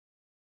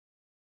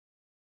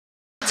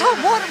Tom,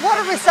 what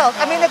a result.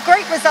 I mean, a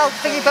great result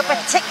for you, but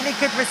particularly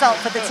good result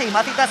for the team.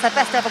 I think that's their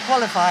best ever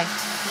qualifying.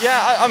 Yeah,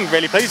 I'm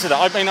really pleased with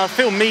that. I mean, I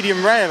feel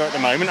medium rare at the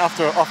moment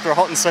after a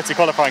hot and sweaty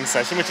qualifying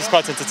session, which is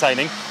quite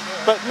entertaining.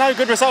 But no,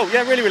 good result.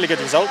 Yeah, really, really good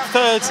result.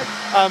 Third,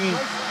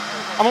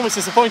 I'm almost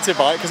disappointed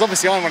by it because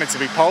obviously I wanted to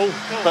be pole,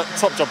 but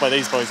top job by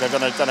these boys. They've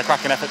done a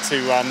cracking effort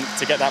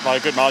to get that by a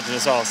good margin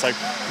as well. So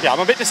yeah, I'm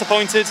a bit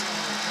disappointed.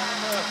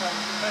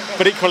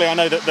 But equally, I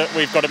know that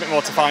we've got a bit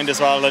more to find as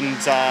well, and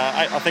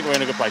I think we're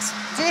in a good place.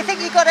 Do you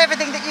think you got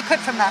everything that you could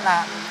from that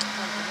lap?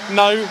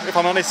 No, if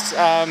I'm honest.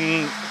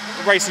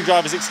 Racing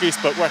driver's excuse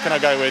book, where can I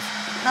go with?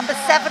 Number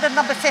 7 and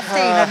number 15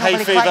 are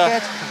normally quite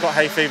good. I've got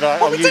hay fever.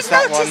 Well, I'll we use did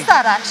that notice one.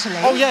 that actually.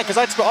 Oh yeah, because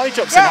I had to put eye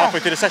drops in halfway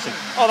through the session.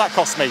 Oh, that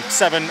cost me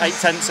 7, 8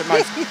 tenths at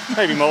most,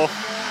 maybe more.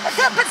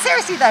 But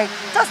seriously though,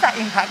 does that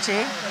impact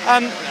you?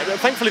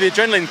 Thankfully the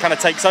adrenaline kind of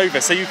takes over,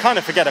 so you kind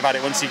of forget about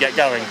it once you get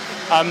going.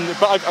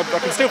 But I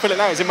can still feel it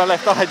now. It's in my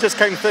left eye. I just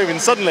came through,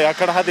 and suddenly I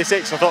kind of had this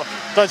itch. I thought,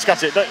 don't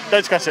scratch it,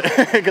 don't scratch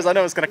it, because I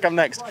know it's going to come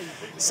next.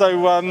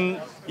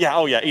 So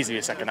yeah, easily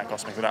a second that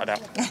cost me, without a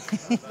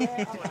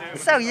doubt.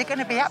 So you're going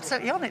to be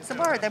absolutely on it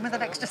tomorrow then, with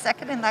an extra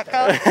second in that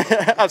car.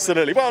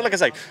 Absolutely. Well, like I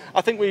say,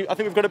 I think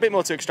we've got a bit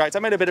more to extract. I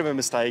made a bit of a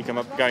mistake.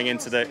 I'm going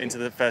into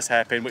the first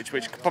hairpin, which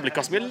probably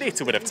cost me a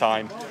little bit of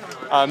time.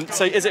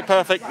 So is it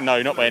perfect?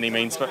 No, not by any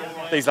means. But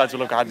these lads will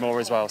have had more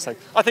as well. So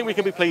I think we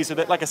can be pleased with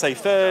it. Like I say,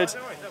 third.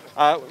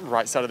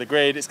 Right side of the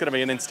grid. It's going to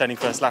be an entertaining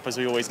first lap, as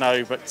we always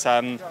know, but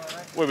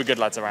we'll be good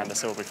lads around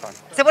us, so it'll be fun.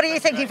 So what are you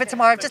thinking for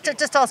tomorrow?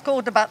 Just ask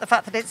Gordon about the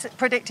fact that it's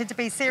predicted to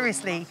be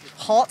seriously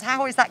hot.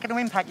 How is that going to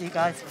impact you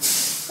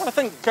guys? Well,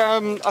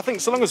 I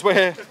think so long as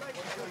we're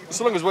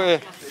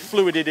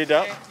fluided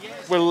up,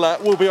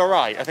 we'll be all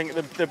right. I think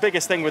the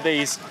biggest thing with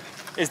these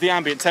is the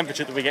ambient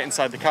temperature that we get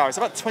inside the car. It's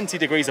about 20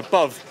 degrees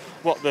above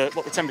what the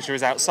temperature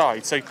is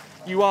outside. So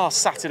you are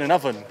sat in an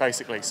oven,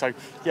 basically. So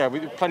yeah,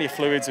 with plenty of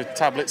fluids with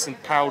tablets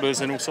and powders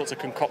and all sorts of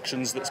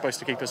concoctions that's supposed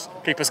to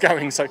keep us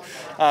going. So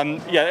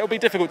yeah, it'll be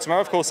difficult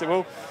tomorrow, of course it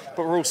will.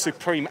 But we're all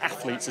supreme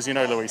athletes, as you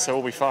know, Louise, so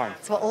we'll be fine.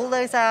 It's what all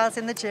those hours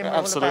in the gym are all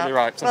about. Absolutely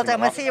right. Well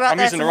done, we'll see you out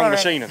there tomorrow. I'm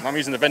using the wrong machine. I'm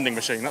using the vending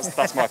machine.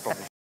 That's my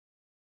problem.